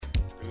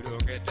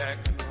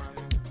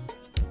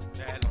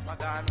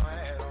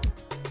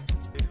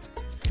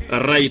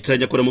Right,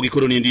 nyakora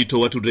mugikoro ni ndito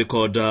watu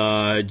record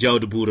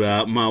jaud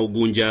bura ma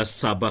Ugunja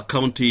Saba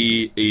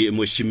County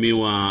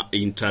mheshimiwa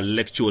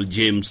intellectual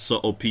James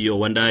Opiyo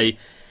Wandayi.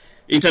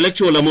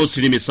 Intellectual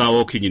amosi ni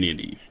misawo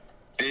kinyinindi.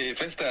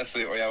 Festus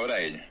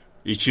oyaorai.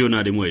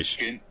 Ichiona de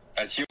mweshi.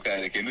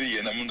 Achiuka kenu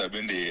yena munda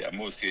bende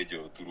amosi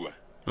ejo turua.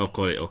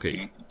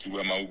 Okay.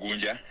 Turua ma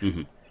Ugunja.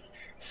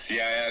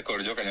 Siaya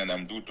korjoka nyana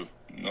mduto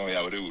no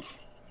yaore uru.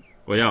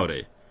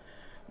 Oyaore.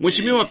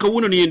 Mheshimiwa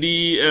kawuono ni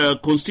endi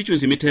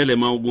constituency mitele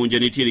ma Ugunja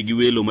nitiere gi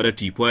welo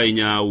maratipo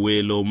ainya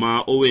welo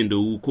ma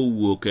owendo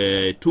kowuok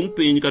tung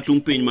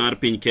piny mar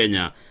piny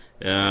Kenya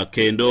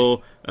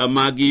kendo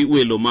magi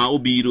welo ma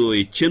obiro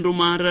e chenro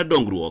mar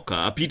dongruok.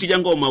 Apiti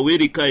jangoma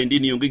weri ka endi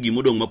ni onge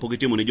gimodong mapok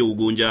itimo ne jo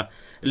Ugunja.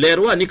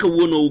 Lerwa ni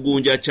kawuono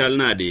Ugunja chal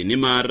nade ni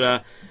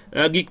mar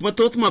gik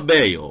mathoth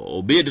mabeyo,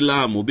 obed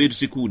lam, obed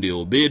sikunde,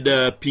 obed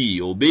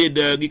pi,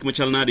 obed gik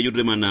machal nade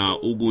yudre mana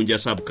Ugunja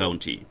sub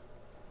county.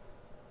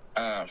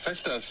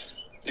 Festus,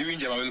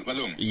 iwinja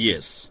malum?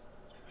 Yes.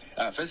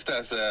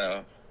 Festus,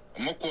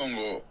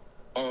 mokwongo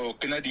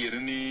kenadier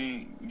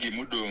ni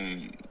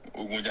gimudong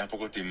Ugunja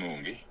poko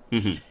timongi.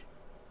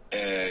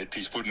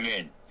 Tich pod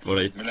ng'eny.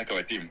 Alright. Mina ka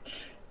watim.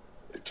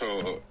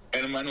 To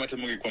en mano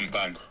watimogi kwa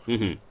mpango.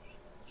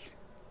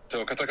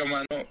 To kata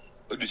kamano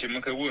odiochieng'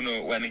 ma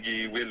kawuono wan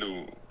gi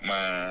welo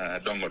ma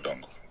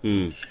dongo.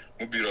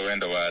 Mubiro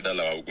wendo wa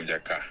dala wa Ugunja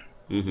ka.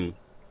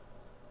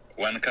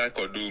 Wan ka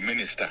kodu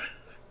minister.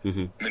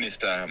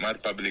 Minister mar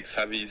Public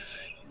Service,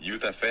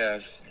 Youth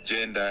Affairs,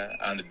 Gender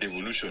and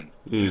Devolution,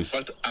 in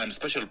fact, and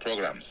special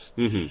programs.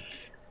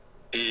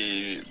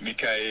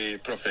 Mikai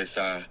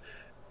Professor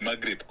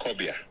Margaret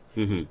Kobia.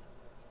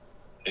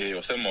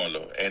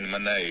 Osemolo en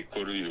manai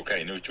koru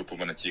yukai no chupu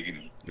mana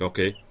chigini.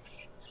 Okay.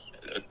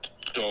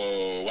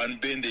 To wan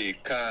bende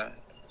ka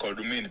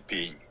kodu min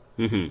piny.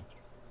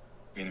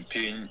 Min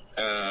piny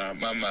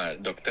Mama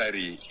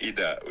Daktari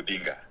Ida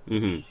Odinga.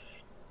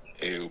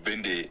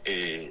 Ubende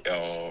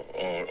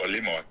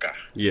olimo waka.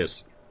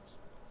 Yes.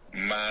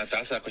 Ma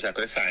sasa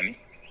kushakore sani.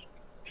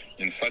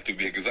 In fact, to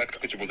be exact,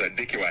 kuchibuza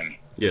deki wani.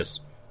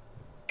 Yes.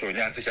 To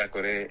nyasi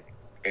shakore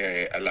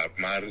alap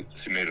mar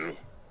Simeru.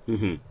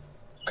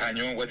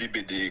 Kanyo wadi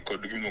bede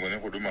kodugimo gone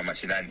koduma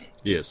mashinani.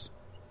 Yes.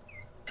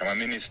 Kama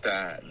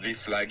minister the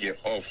flag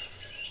off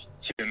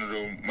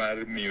chenro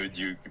mar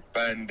miyoji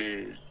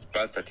kipande,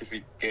 birth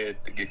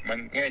certificate,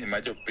 gikman ng'eny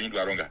majo piny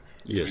dwaronga.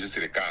 Yes.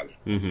 Serikal.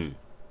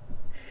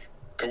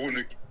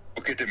 Kawuono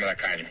okete mana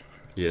kanyo.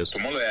 Yes. To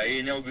molo ya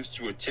yenya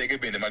udhichiwo chege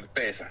bende mag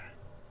pesa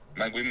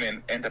mag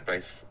Women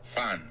Enterprise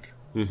Fund,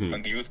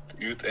 mag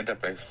Youth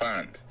Enterprise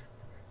Fund,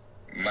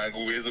 mag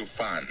Uwezo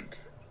Fund,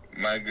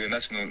 mag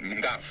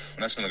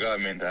National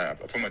Government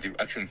Affirmative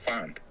Action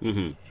Fund.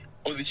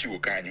 Udhichiwo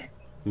kanyo.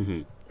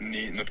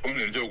 Ni not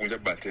only njo Ugunja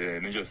but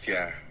njo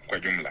sia kwa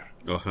jumla.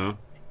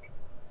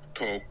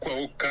 To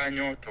kwa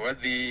ukanyo to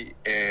wadhi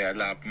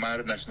lab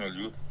mar National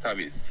Youth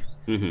Service.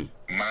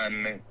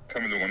 Man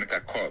kama ngonika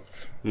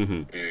cost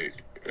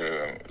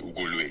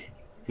ugolwe.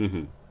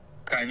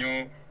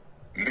 Kanyo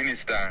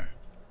minister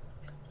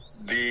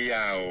the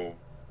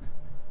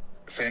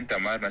Center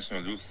mar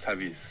National Youth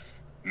Service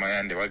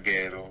mayande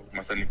wagero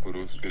masani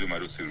kuru skulu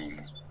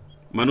marusirumu.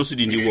 Mano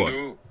sidindi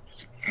ward.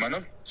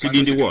 Mano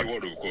sidindi ward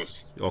of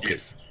course. Okay.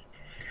 Yes.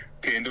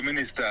 Kendo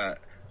minister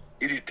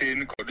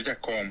iritain kodu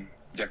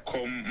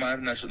Jacom mar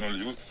National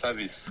Youth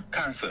Service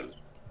Council,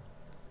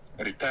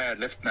 retired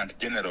Lieutenant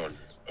General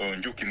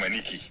Njuki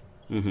Maniki,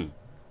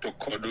 to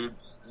kodu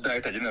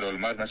Director General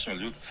mar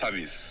National Youth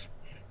Service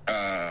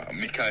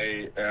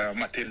Mikai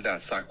Matilda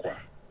Sakwa.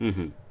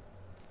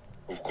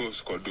 Of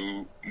course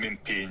kodu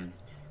Minpin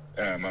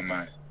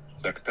Mama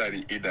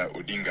Daktari Ida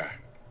Odinga.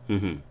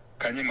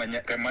 Kanye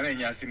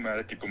nyasi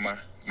mara tipo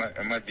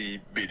di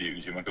bedi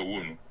ujima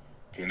kawuono.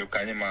 Kendo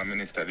kanye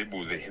minister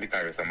libuze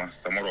likawe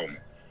samoromo.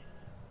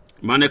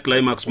 Mane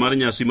climax mara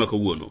nyasi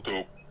makawuono.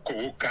 To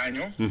ko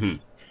kanyo.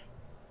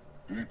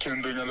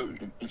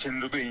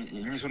 Chendo be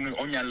nyiso ni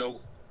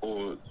onyalo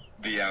o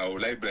dia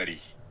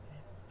library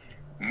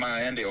ma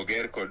yande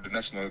oger kod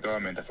National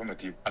Government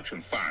Affirmative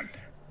Action Fund.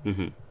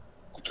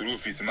 Kuturu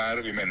office mar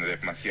Women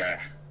Rep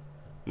Masiaya.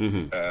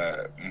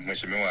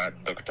 Mheshimiwa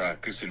Dr.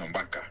 Christine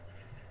Mbaka.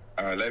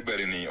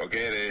 Library ni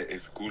ogere e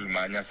school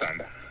ma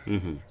Nyasanda.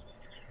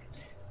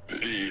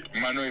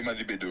 Mano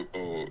imadibedo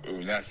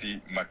nyasi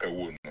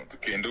makawuono.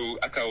 Kendo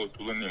akawo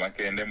tulo ni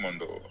makende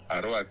mondo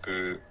arwak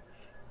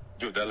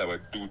jodala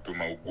waduto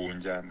ma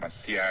Ugunja,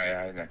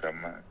 Masiaya, nyaka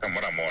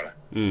kamora mora.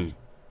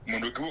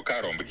 Mondo kiwo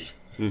karombgi.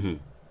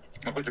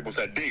 Makote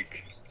bosa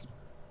dek.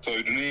 So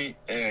iduni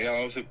ya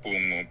wause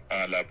pongo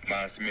la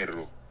ma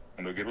Simeru.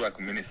 Mondo girwak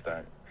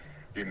minister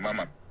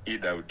Mama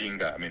Ida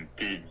Odinga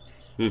piny.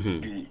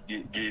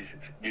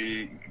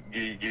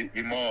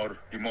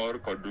 Gimor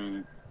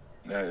kodu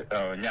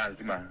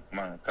nyazi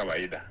ma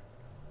kawaida.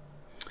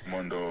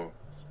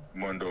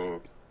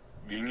 Mondo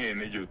ging'e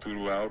ne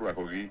joturu wa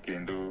orwako gi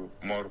kendo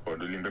mor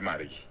kod limbe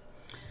margi.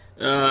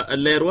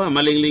 Lerwa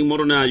malingling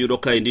moro na yudo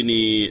ka indi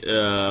ni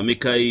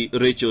Mikai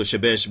Recho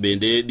Shebesh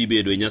bende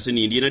dibedo nyasi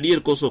ni indi na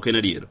dier koso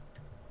kena dier.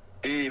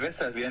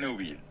 Besa viene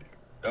wil.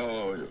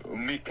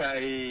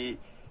 Mikai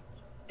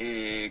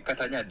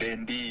katanya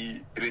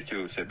dendi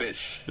Recho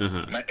Shebesh.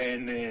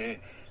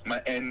 Ma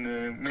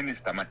en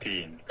Minister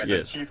Martin,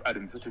 Yes. Chief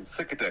Administrative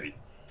Secretary,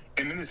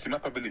 and Ministry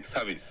of Public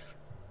Service.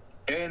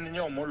 En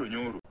molo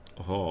nyoro.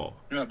 Oh.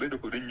 Nyo bedo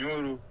ko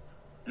nyoro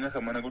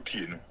nyaka mana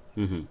gotieno.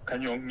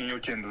 Kanyo ngiyo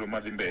chenro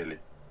madhi mbele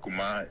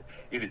kuma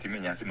iditime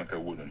nyasi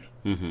makawuono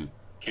ni.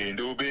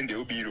 Kendo bende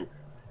obiro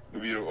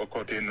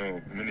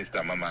okoteno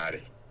minister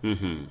mamare.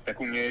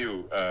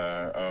 Takung'eyo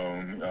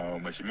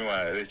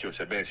Mheshimiwa Recho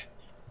Shebesh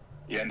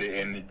yande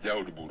en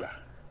jaod bura.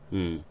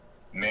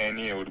 Ne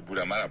ni od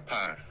bura mar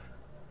 10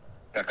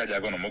 kaka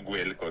jagono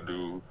mogwel kod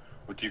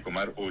otiko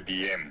mar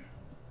ODM.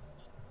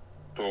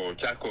 To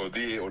chako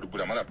dhi od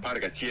bura mar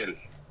 11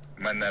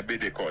 mana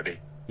bede kode.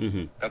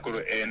 Kakoro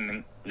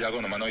en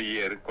jagono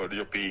manoyier kod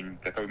jopiny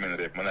kaka women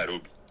rep ma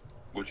Nairobi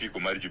gotiko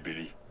mar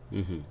Jubilee.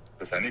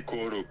 To sani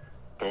koro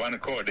to wan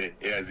kode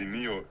e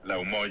azimio la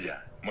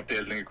umoja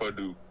motelne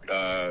kod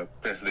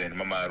president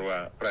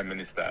mamarwa Prime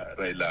Minister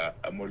Raila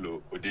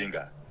Amolo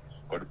Odinga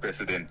kod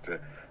President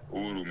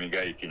Uhuru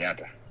Muigai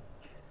Kenyatta.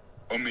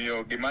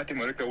 Omiyo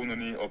gimatimore kawuono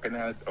ni ok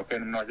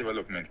en no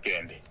development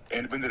kende.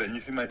 En bende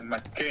ranyisi ma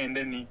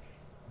kende ni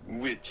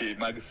weche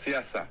mag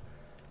siasa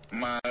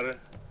mar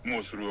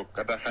mosruok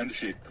kata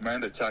handshake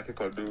maenda chake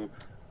kod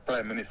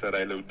Prime Minister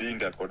Raila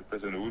Odinga kod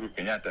President Uhuru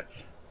Kenyatta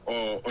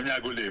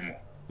onyago lemo.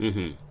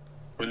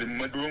 Olemo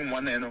maduong'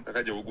 mwaneno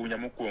kaka jo Ugunja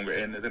mokwongo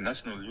en the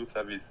National Youth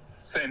Service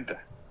Center,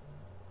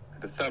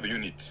 the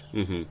sub-unit.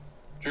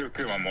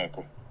 Kio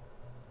mamoko.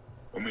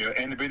 Omiyo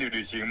en bende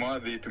odiochieng'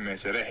 modhi tume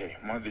sherehe,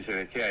 modhi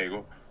sherekea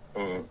igo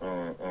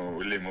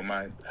olemo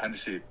ma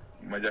handshake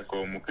ma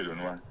jakom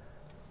okelonwa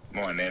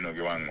mwaneno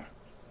gi wang'wa.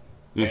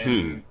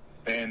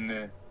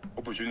 En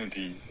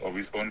opportunity of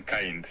his own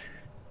kind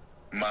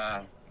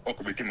ma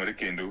ok bitimore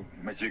kendo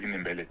machiegni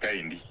mbele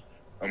kaindi.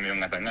 Omiyo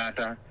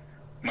ng'ata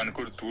man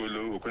kod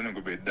thuolo ok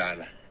onego bed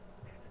dala.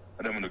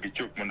 Ada mondo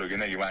gichop mondo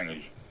gine gi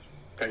wang'gi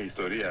ka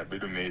historia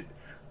bedo med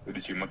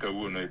odiochieng' ma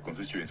kawuono e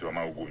constituency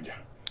wa Ugunja.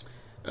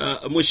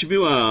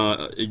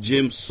 Mheshimiwa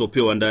James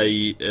Opiyo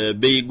Wandayi,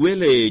 be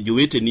igwele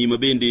joweteni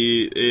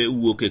mabende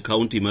wuok e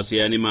county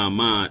masiani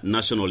ma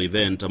national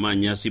event ma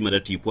nyasi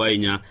maratipo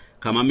ahinya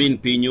kama min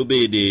piny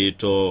obede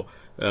to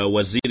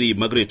waziri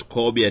Margaret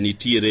Kobia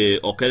nitiere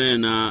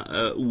okenena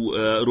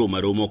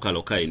romo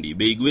kalo kaindi.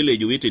 Be igwele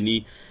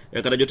joweteni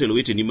kata jotelo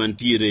weteni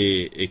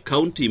mantiere e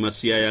county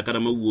masiaya kata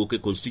mawuok e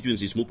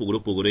constituencies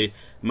mopogore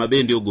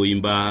mabende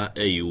ogoimba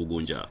e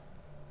Ugunja.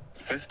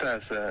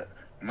 Festus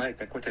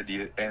Mike akwata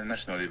di a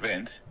national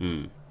event.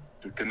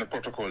 Can the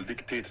protocol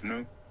dictate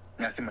no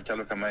nyasi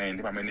machalo kama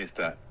endi ma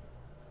minister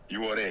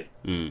yuore.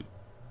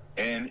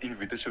 And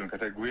invitation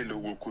kata gwelo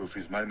wuok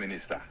office mar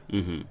minister.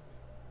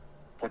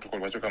 Protocol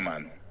wacho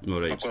kamano.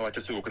 Kwa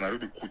wacho sio kana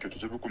rudi kucho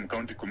tuchopo kum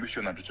county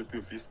commissioner tuchopo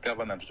office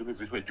governor tuchopo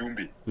office wa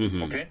Jumbi.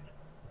 Okay?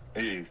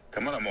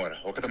 Kamara mora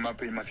wakata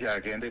mapi masia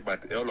agende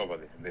but all over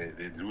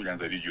the rule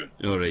and the region.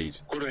 All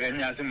right. Koro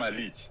nyasi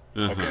malich.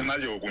 Okay,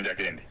 majo Ugunja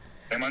kende.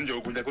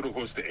 Emanjo Ugunja koro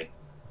host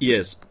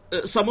Yes.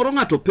 Samoro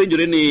ng'ato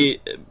penjore ni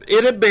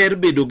ere ber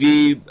bedo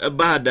gi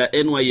bada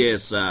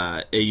NYS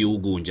e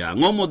Ugunja.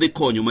 Ng'omo dhi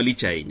konyo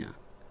malich ahinya.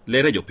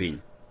 Lere jopiny.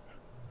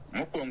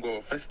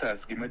 Mokwongo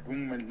Festus gima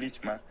duong'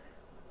 malich ma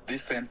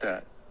this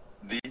center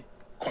dhi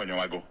konyo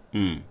wago.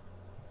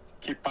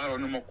 Kiparo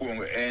ni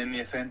mokwongo en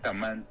a center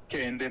man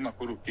kende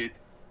makoro ket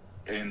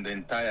in the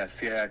entire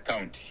Siaya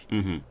County.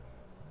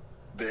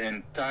 The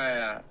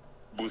entire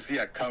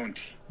Busia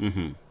County.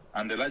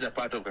 And the larger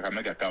part of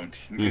Kakamega County.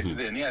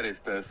 The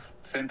nearest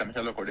center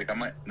machalo kode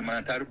kama ni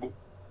mana Tarbo.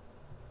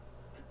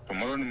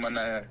 Tomorrow ni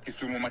mana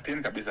Kisumu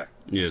matin kabisa.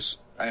 Yes.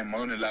 Ay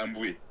moro ni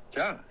Lambwe.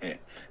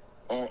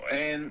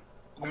 And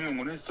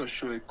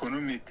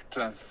socio-economic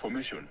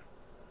transformation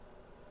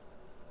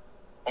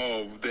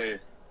of the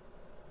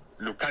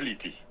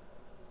locality.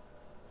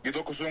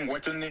 Gitoko sungu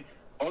wacho ni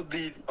all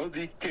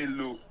the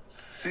kelo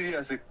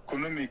serious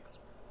economic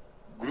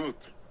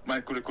growth,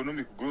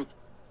 microeconomic growth,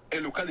 a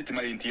locality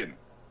ma intien.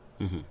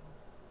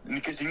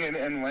 Nikech ing'e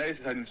NYS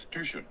is an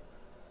institution.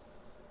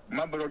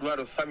 Mabro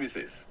dwaro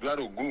services,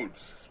 dwaro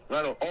goods,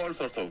 dwaro all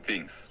sorts of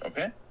things,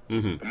 okay?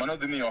 Mano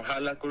dhi miyo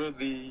ohala koro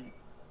dhi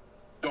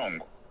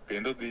dongo,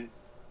 kendo dhi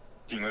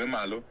ting'ore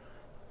malo,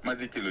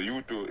 madhi kelo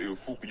yuto e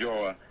ofuk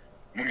jowa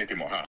mong'e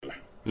timo ohala.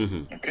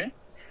 Okay?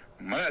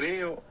 Mar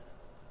ariyo,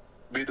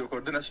 bedo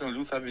kod the National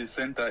Youth Service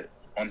Center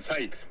on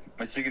site,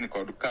 machiegni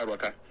kod karwa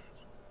ka,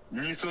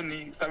 nyiso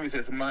ni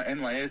services ma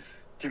NYS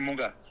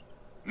timoga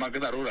mag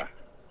dharura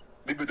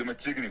dhi bedo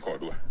machiegni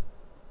kodwa.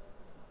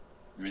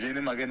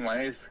 Vijende mag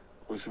NYS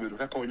osebedo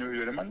ka konyo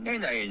yore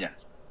mang'eny ahinya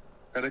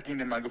kata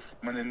kinde mag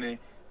manene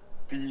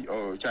pi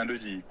chando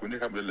ji kuonde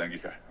kabla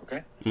langika,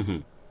 okay?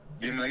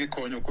 Gin magi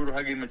konyo koro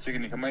hagin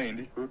machiegni kama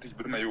endi koro tich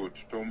bedo mayot.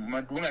 To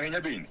maduong'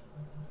 ahinya bende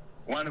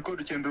wan kod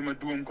chenro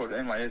maduong' kod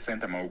NYS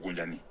Center ma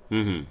Ugunja ni.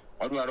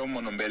 Wadwaro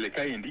mondo mbele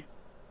kaendi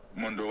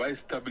mondo wa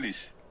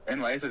establish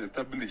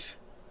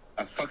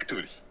a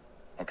factory,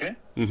 okay?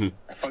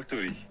 A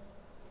factory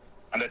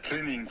and a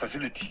training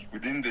facility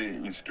within the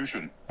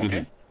institution,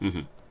 okay?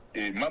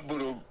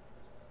 Maburo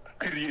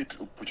create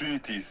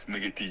opportunities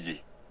megetije.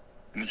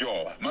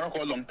 Njoa,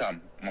 marako long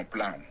term mo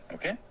plan,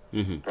 okay?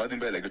 To adin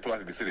bele to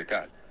ak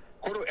serikal.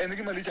 Koro en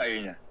gima licha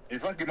enya. In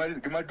fact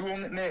gima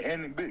duong ne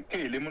en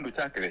ke le mundo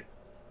chakre,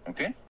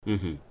 okay?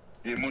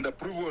 The mundo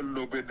approval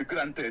lo be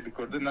granted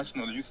because the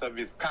National Youth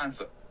Service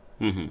Council.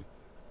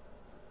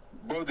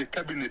 Both the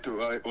cabinet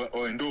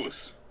or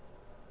endorse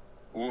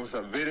was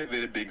a very,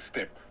 very big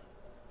step.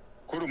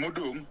 Koro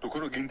modum to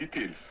koro in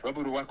details.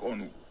 Waburu work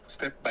on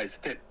step by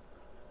step.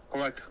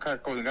 Ko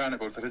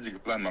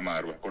strategic plan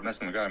mamarwa, ko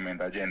national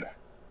government agenda.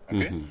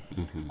 Okay?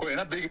 Ko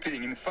a big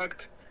thing. In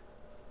fact,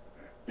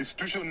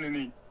 institution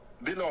in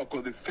the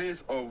local, the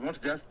face of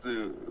not just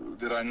the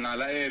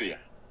Rangala area,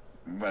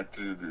 but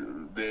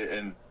the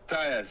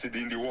entire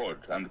city in the ward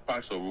and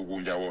parts of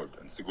Ugunja ward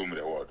and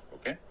Sigumre ward.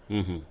 Okay?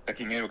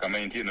 Taking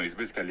Kamaintino is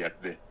basically at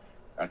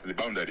the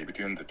boundary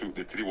between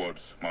the three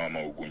wards, Mama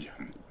Ugunja.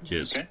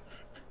 Yes. Okay?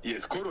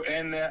 Yes, Koro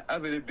and a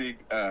very big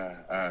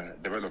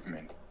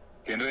development.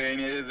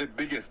 The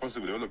biggest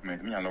possible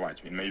development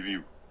in my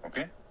view,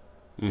 okay?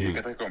 You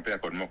can compare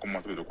with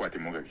Mokumas with the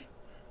Quatimogagi,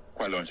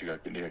 Qualonchiga,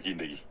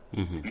 Kindegi.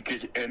 In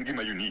case and give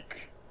a unique.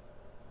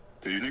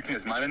 The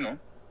uniqueness, Marino,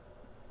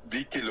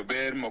 the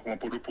Kilober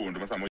Mokumapudu, and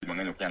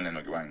Masamojan of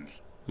Yangi.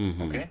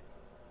 Okay?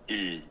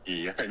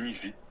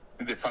 Yakanisi,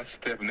 the first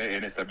step in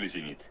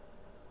establishing it.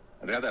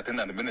 The other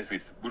attendant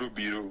benefits,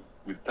 Buru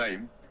with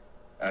time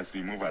as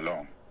we move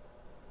along.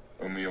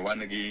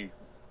 Wanagi.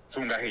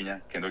 Sunga Henya,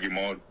 can give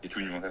more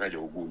between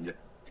Ugunja.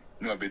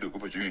 No big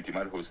opportunity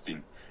mar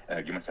hosting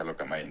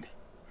Gimachaloka mind.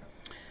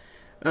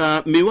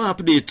 Miwa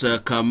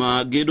update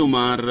kama gedo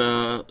mar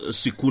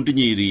sikundi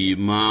nyiri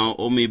ma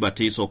omi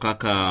batiso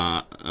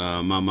kaka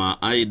Mama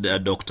Aida,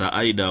 Dr.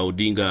 Aida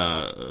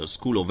Odinga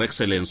School of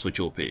Excellence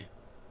ochope.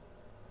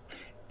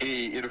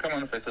 Kama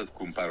no Festus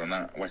kumparo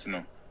na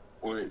wachino.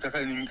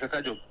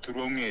 Kaka jo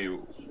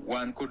turongeyo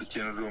one code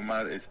chenro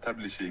mar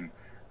establishing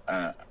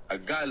a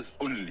girls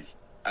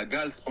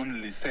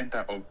only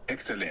center of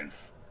excellence.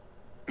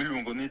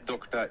 Milungoni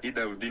Dr.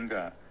 Aida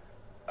Odinga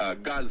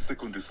Girls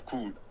Secondary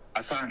School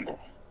Asango.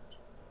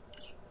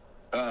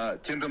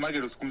 Chenro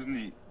magero schools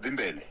ni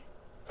Dimbele.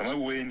 Sama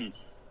weni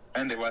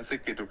and was to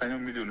kanyo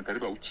million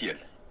kariba uchiel.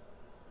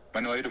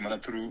 Manawaido mana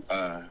through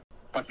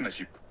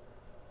partnership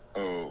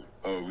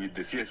with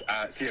the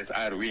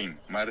CSR wing,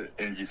 Mar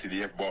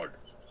NGCDF board.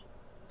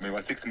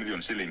 Maybe 6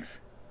 million shillings.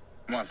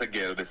 Mwasa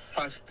girl the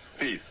first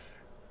phase,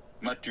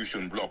 my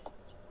tuition block.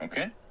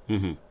 Okay?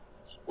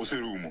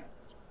 Oserumo.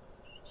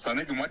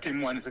 Saneki mwate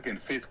mwani second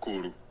phase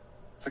koru.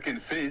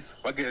 Second phase,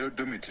 wagero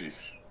dormitories.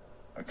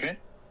 Okay?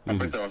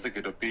 Pesa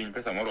waseketo pin,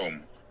 pesa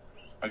moromu.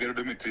 Wagero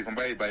dormitories,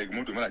 mbaye by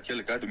mutu mara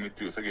chele ka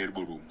dormitory osagero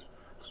borumu.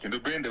 Kendo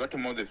bende watu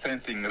mo the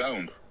fencing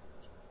round.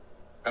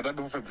 Kata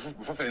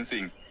before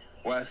fencing,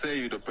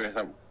 wase yudo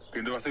pesa,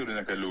 kendo wase yudo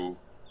nakalo.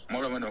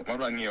 Moro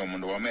angeo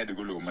mondo wamedi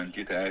gulo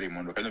mankita ari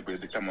mondo kanyo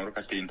bende kamoro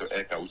katinto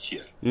eka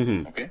uchiel.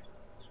 Okay?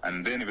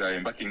 And then we are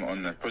embarking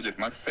on a project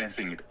mar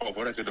fencing it off.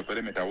 What I the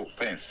perimeter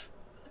fence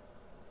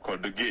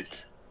called the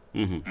gate.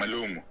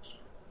 Malungu.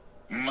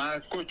 Ma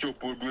kocho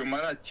podwe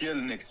mara chiel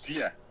next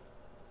year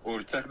or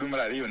chakdu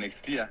mara rio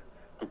next year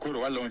to koro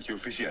wa launch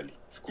officially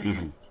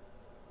school.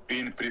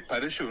 In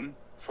preparation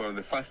for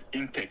the first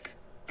intake,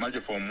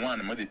 major form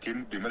 1, major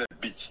team the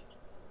beach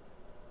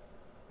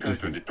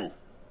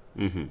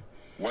 2022.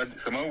 What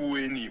some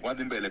weni what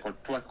in the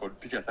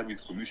teacher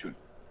service commission.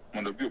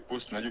 Mondo be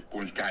post na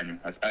point kanyu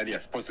as early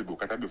as possible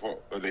kata before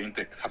the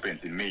intake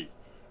happens in May.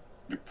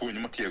 The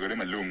point mati agore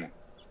malungu.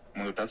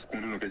 Mondo tas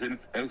kundu no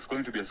it's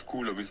going to be a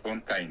school of its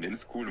own kind. And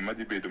school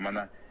madi be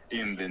mana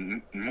in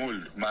the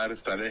mold mar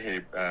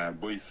Starehe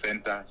boys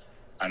center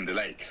and the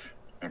likes.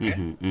 Okay?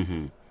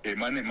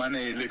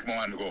 Mane lake mo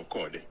one go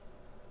code.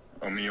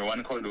 Me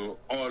one call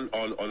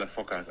all the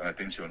focus and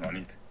attention on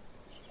it.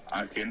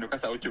 And kendo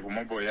kasa uche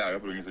pombo ya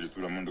abro ngiso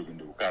jutula mondo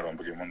bindo ukaro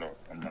mpake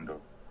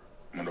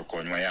mondo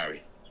konywa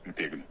yawe.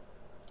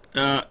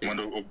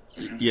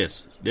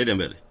 Yes, dede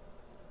mbele.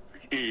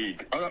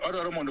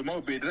 Ora mondo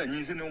mo bedra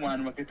nyisi no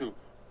wan maketo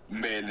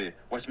mbele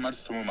watch mat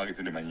sumo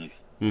mageto de manyiri.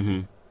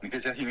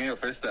 Nikecha hingeyo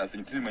Festus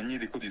intini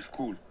manyiri ko di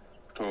school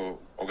to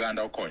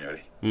oganda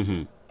okonyore.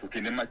 To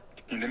kinde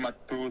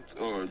matut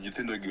o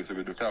jitendo gi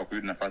osebedo ka ok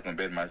yud nafas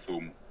maber mar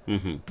somo.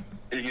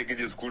 Inge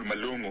gi school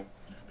malongo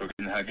to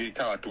hagi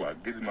ka watu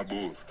gizi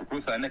mabor. To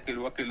kusa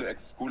nekelo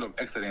school of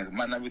excellence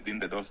mana within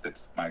the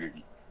doorsteps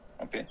magagi.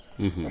 Okay?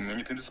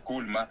 Mwenye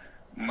school ma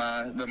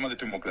the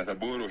democracy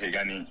boro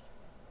hegani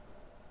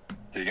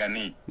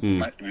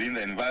within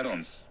the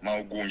environs ma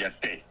Ugunja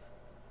te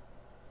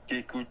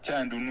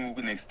kikuchandu nu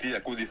next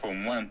year kudi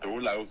from 1 to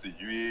ula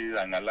usijui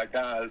Rangala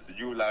girls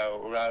sijui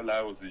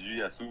ula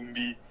usijui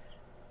Asumbi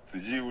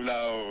sijui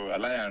ula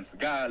Alliance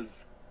girls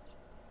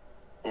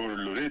or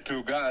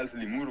Loreto girls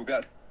Limuru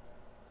girls,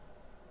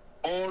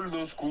 all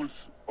those schools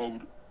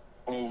of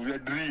your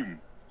dream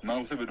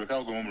Now sebedo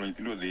ka go momo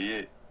nyithindo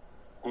dhiye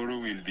koro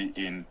will be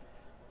in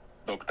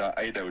Dr.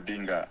 Aida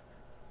Odinga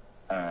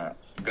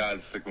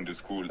Girls Secondary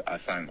School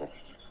Asango.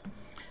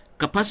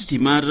 Capacity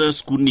mar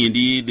school ni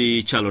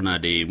the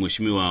chalonade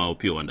Mheshimiwa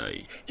Opiyo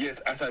Wandayi. Yes,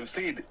 as I've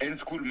said, in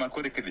school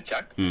makore ke the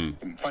chak.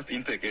 First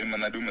intake en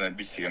manadu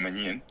manabisi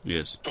manyen.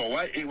 Yes. So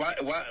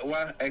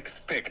why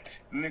expect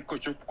ni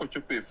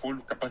kochope full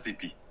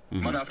capacity?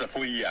 Man after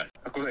 4 years,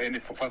 I call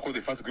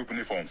the first group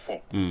in Form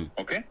 4.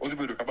 Okay? Also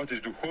the capacity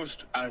to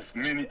host as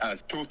many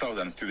as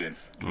 2,000 students.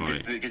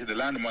 Right. Get the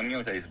land money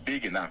is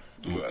big enough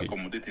to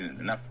accommodate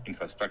enough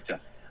infrastructure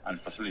and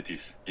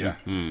facilities. Yeah.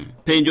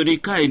 Penjo ni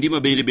kai ndima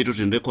bende beto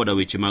tende koda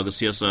weche mag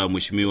siasa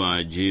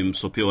Mheshimiwa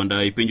James Opiyo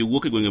Wandayi penjo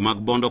wuok e gwenge mag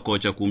Bondo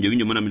kocha kuom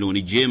jawinjo mana miluongo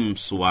ni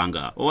James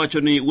Wanga.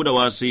 Owacho ni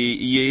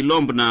udawasi ye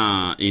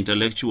ilombna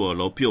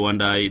intellectual Opiyo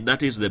Wandayi,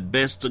 that is the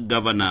best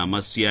governor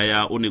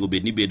Masiaya onego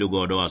bedni bedo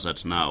godo as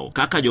at now.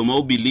 Kaka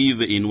joma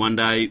believe in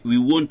Wandayi, we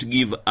won't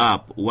give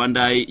up.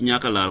 Wandayi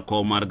nyaka lar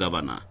kom mar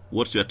governor.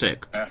 What's your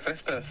take?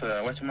 Festus,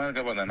 watch my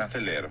governor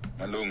Naselero,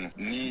 Malung,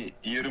 ni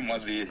yeru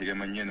mwadhi higa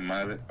manyen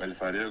mar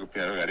welfare ko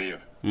piero gario.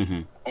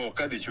 O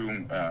kadi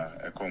chung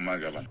ko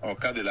magaban. O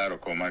kadi laro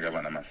ko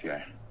magaban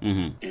Masiaya.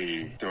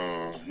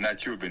 To na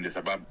chiu bende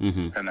sabab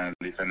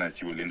kana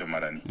chiu lindo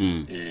marani.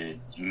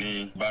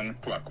 Ni bang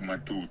twak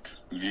matut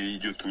gi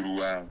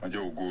joturua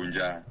majo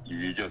Ugunja,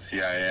 gi jo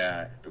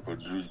Siaya to ko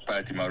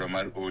party mar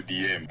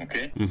ODM,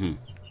 okay?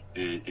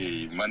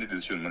 Money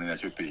decision money na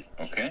chupi,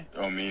 okay?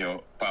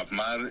 Omiyo pap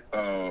mar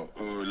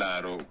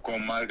laro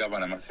kom mar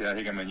governor Masiaya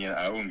higa manyen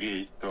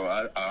aungi. So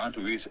I want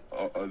to wish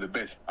all the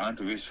best. I want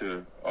to wish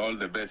all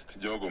the best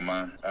jogo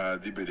ma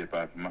dibede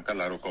pap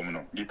makalaro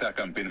komno. Gita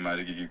campaign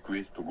mari gi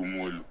kwe to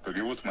gumulu. To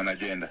gi wos man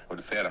agenda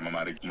od sera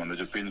mamari mondo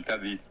jopiny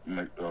kadi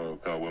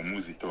ka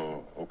wamuzi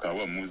to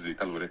okawa muzi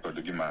kalure kod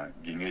gima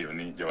gingeyo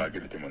ni jawage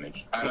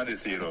litimoneki. Ana de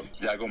siro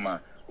jago ma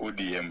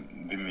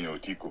ODM dimi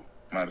otiko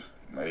mar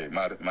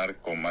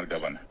kom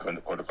governor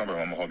kod kombe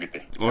mamo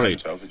hogite. All right.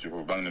 So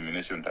chuko bang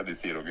nomination tadi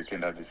siro gi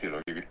kenda di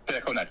siro gi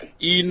teko nate.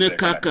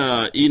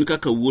 In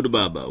kaka wood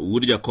baba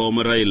wood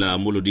jakom Raila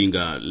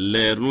Odinga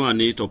lerno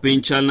ani to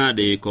piny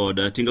chalnade kod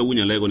tinga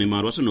wunya lego ni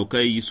mar waso no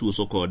kai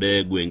isuso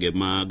kode gwenge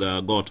mag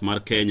got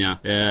mar Kenya.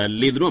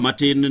 Lidhno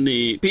matin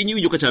ni piny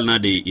winjo ka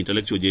chalnade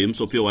intellectual James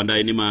Opiyo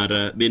Wandayi ni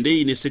mar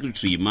bende ni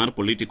secretary mar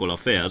political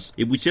affairs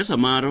e buch siasa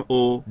mar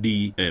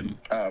ODM.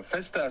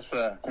 Festus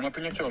kuma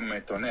piny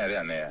chome to ne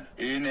area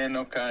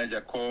ineno ka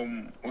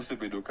jakom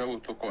usebedo ka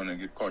utokone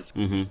gi coach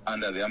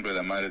under the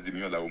umbrella mar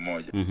Azimio la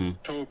Umoja.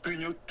 To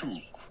pinyo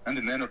tuk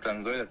ande neno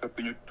Tanzania ka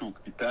pinyo tuk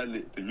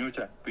Italy to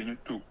nyocha pinyo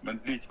tuk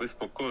mandich West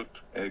Pokot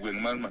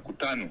gweng mar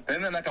Makutano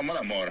enena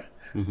kamora mora.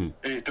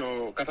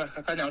 To kata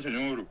kanya wacho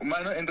nyoro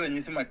mano endra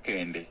nyisi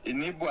makende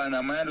ni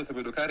bwana mayando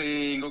sebedo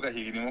kare ingo ka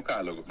higni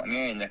mokalo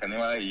mang'eny nyaka ne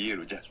wa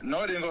yiero ja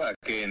no ringo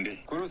akende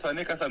koro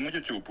sani kasa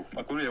mucho chupu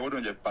makuru ya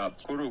wodonje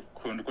pap koro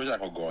kondo ko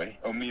jako goye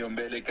omiyo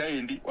mbele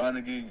kaendi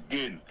wan gi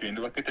gen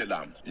kendo wakete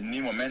lam ni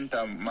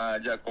momentum ma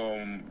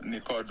jakom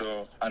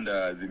nikodo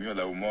under Azimio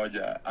la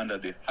Umoja under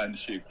the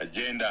handshake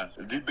agenda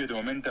dibedo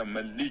momentum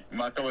malik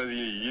makawa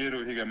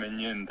yiero higa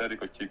menyen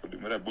tariko chiko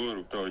dimara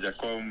boru to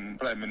jakom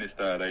Prime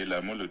Minister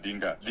Raila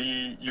Odinga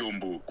di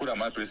yombo kura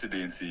ma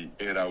presidency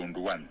around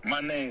 1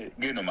 mane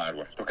geno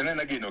marwa to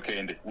kanena geno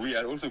kende we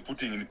are also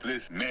putting in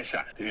place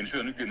measures to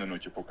ensure no geno no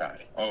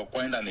chipokare o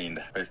kwenda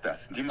ninda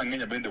Festus ndima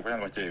ngenya bende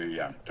kwanga wache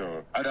ya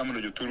to adamu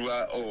no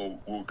juturwa o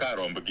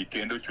ukaromba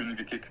gikendo chuni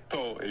gikik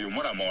to e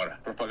mora mora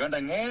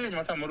propaganda ngenya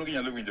masa moro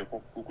ginyalo winjo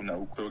kuna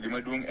ukto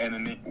gimaduong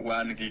en ni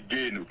wan gi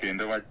geno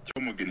kendo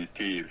wachomo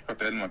genitive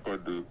hotel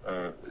makod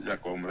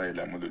Jakom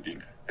Raila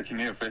Odinga.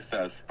 Kinyo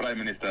Festus Prime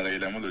Minister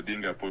Raila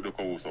Odinga podo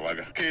ko uso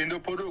waga kendo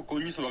podo ko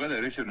nyiso waga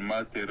direction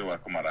ma tero wa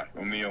kumara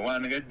omiyo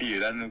wan ga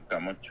diran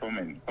kama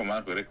chomen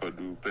kama ko record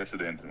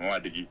president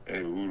mwadigi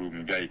Uhuru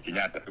Muigai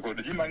Kenyatta ko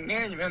ji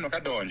mang'eny neno ka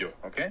donjo,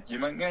 okay ji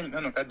mang'eny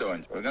neno ka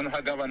donjo gano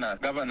ha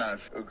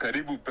governors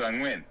karibu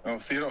prangwen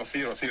siro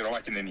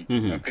wachineni,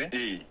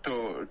 okay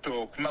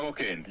to kumago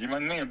kende ji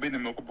mang'eny bende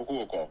moko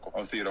poko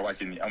koko siro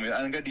wachini omiyo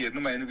an ga dier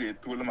no maen ge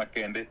thuolo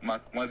makende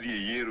madhi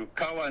yiero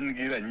kawan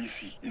gi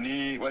ranyisi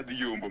ni wadhi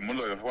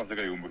moloyo hwase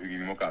ga yombo higi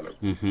mokalo.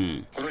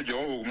 Koro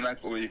jo mna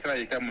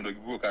ikra mondo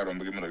gigo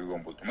karombo gi mondo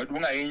gigombo.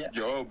 Maduong' ahinya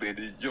jo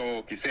bed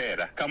jo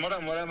kisera.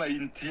 Kamora mora ma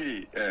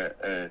intie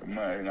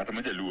ng'ato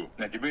ma jaluo.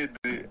 Nyaka bed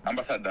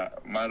ambassador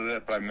mar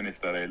Prime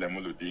Minister Raila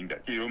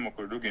Odinga. Kiromo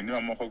kod ogeni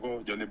mamoko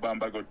go jo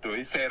libamba go to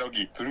isero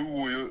gi through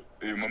wuoyo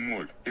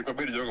mamuol. Kiko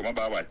bed jogo ma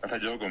bawa kata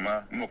jogo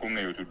ma moko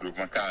ng'eyo tudruok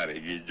makare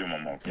gi joma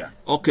moko.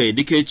 Okay,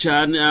 dikech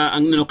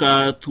aneno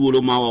ka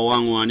thuolo ma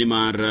wawang'wa ni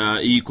mar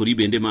ikori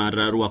bende mar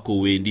rwako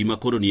wendi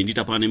makoro ni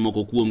endita pane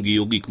moko kuom gi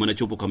ogik mana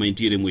chopo kama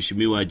intiere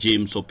Mheshimiwa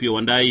James Opiyo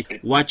Wandayi.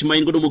 Wach ma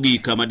in godo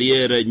mogik kama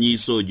dier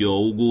nyiso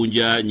jo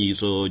Ugunja,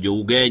 nyiso jo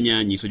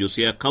Ugenya, nyiso jo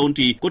Siaya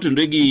County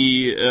kotenre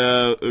gi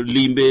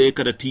limbe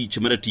kata kata tich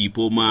mar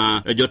tipo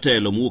ma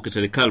jotelo muok e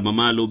serikal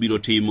mamalo biro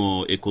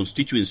timo e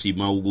constituency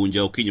ma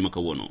Ugunja okinyi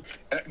makawuono?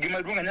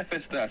 Gima duong' anya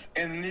Festus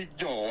en ni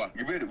jowa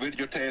gibed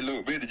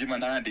jotelo bed ji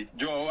manadi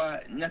jowa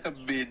nyaka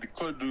bed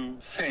kod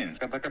sense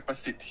kata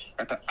capacity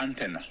kata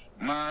antenna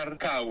mar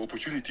kawo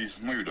opportunities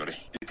moyudore.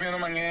 Ipino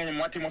mang'eny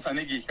mwatimo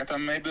sani gi kata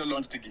maybe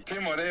launch tigi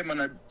timore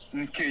mana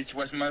nikech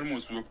wach mar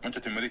mosruok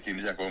mochatimore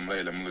kinde Jakom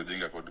Raila Amolo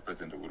Odinga kod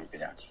President Uhuru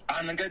Kenyatta.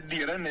 An ga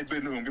diera ne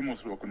bedo onge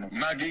mosruok no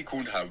magi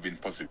couldn't have been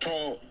possible.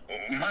 To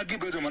magi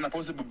bedo mana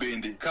possible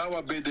bende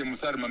kawa bede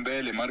musar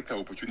mambele mar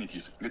kawo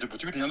opportunities. Ngeti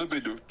opportunity nyalo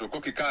bedo to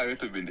koki kawe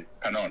to bende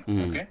kanon.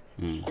 Okay?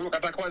 Koro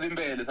kata kwa dhi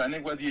mbele sani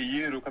kwa dhi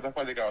yiero kata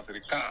kwa dhi kawo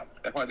serikal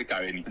kata kwa dhi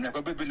kawe ni.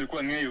 Nyaka bende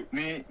kwa ng'eyo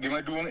ni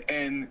gima duong'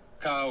 en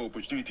kawo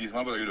opportunities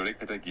mabiro yudore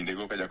kata kinde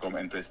go ka Jakom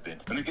en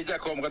president. Nikech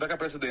Jakom kata ka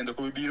president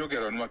ok biro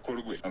geronwa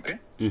kor gwe, okay?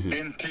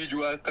 En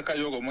tijwa kaka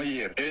yogo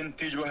moyier, en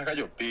tijwa kaka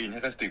jopiny,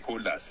 kaka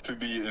stakeholders to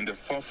be in the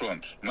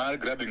forefront mar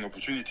grabbing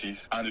opportunities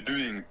and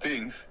doing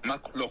things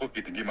makloko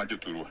kit ngima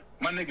joturwa.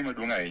 Mane gima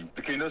duong' ahinya.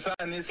 Kendo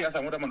sani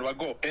siasa mondo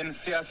wago en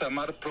siasa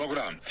mar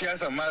program,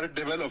 siasa mar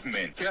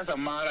development, siasa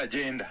mar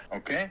agenda,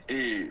 okay?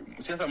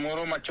 Siasa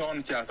moro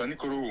machon siasa ni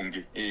koro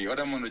onge.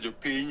 Oda mondo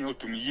jopiny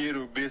otum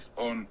yiero based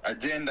on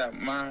agenda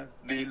ma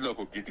dhi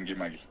loko kit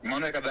ngimagi.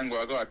 Mano e kadango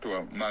wago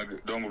atua mag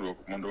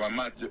dongruok mondo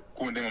wamak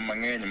kuonde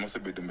mang'eny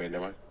mosebedo mbele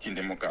wa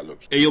kinde mokalo.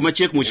 Yo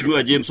machiek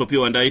Mheshimiwa James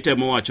Opiyo Wandayi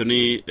temo wacho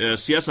ni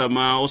siasa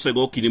ma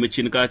osego kinde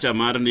machien kacha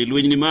mar ni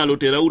lweny ni malo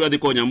teraura dhi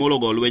konya molo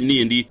go lweny ni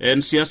endi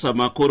en siasa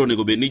ma koro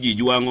nego bed ni ji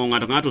jwang'o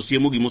ng'ato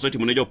siemo gima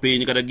osetimo ne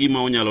jopiny kata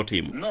gima onyalo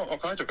timo. No,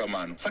 ok awacho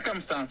kamano.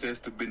 Circumstances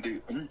to bende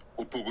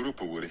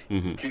opogore.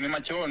 Kinde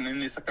machon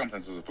ni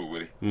circumstances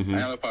opogore.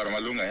 Anyalo paro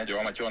malung'a ya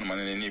jowa machon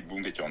manene ni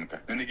bunge chon ka.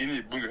 Nene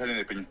gini bunge kata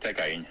ne piny tek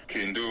ahinya.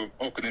 Kendo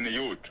ok nene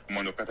yot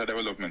mondo kata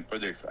development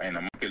projects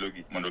aina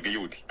makelogi mondo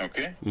giyudi,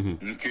 okay?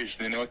 Nikech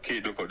nene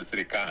wakedo kod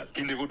sirikal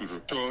kinde go duto.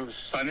 To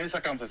sani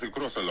circumstances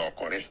koro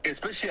oselokore,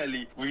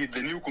 especially with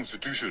the new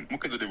constitution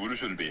mokelo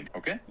devolution bende,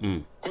 okay?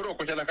 Koro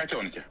ok ochala ka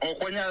chon cha. Ok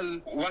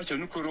wanyal wacho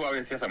ni koro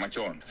wawe siasa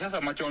machon.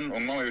 Siasa machon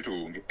ong'awe to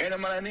onge. En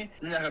mana ni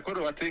nyaka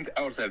koro wa think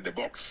outside the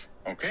box.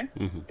 Okay?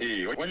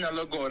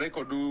 Wanyalo gore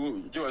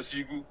kodu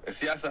jowasigu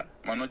siasa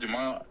mano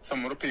joma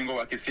samoro pingo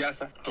wa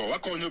kisiasa to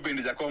wakonyo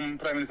bende Jakom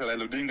Prime Minister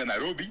Raila Odinga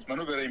Nairobi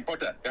mano very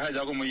important ka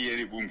jago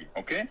moyieri bunge,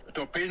 okay?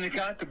 To piny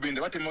ka to bende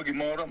watimo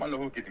gimoro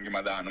maloko kit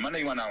ngima dhano mano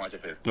iwana wacho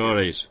first. All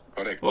right.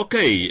 Correct.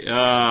 Okay,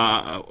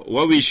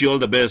 we wish you all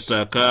the best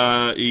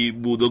ka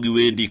ibudho gi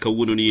wendi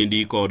kawuono ni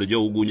endi kod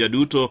jo Ugunja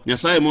duto.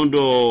 Nyasaye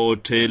mondo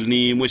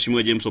telni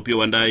Mheshimiwa James Opiyo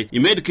Wandayi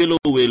imed kelo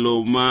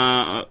welo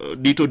ma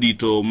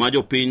dito ma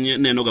jopiny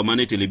neno ga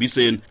mane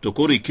televisen to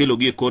koro ikelo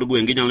gi kor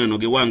gwenge nyalo neno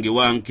gi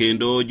wang'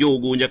 kendo jo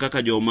Ugunja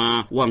kaka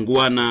joma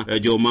wangwana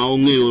joma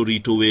ong'eyo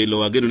rito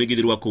welo ageno ni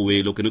gidhi rwako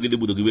welo kendo gidhi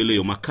budho gi welo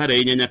yo makare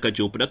ahinya nyaka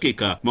chop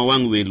dakika ma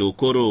wang' welo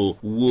koro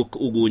wuok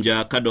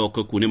Ugunja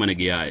kadok kuonde mane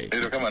giaye.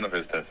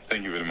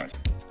 Thank you very much.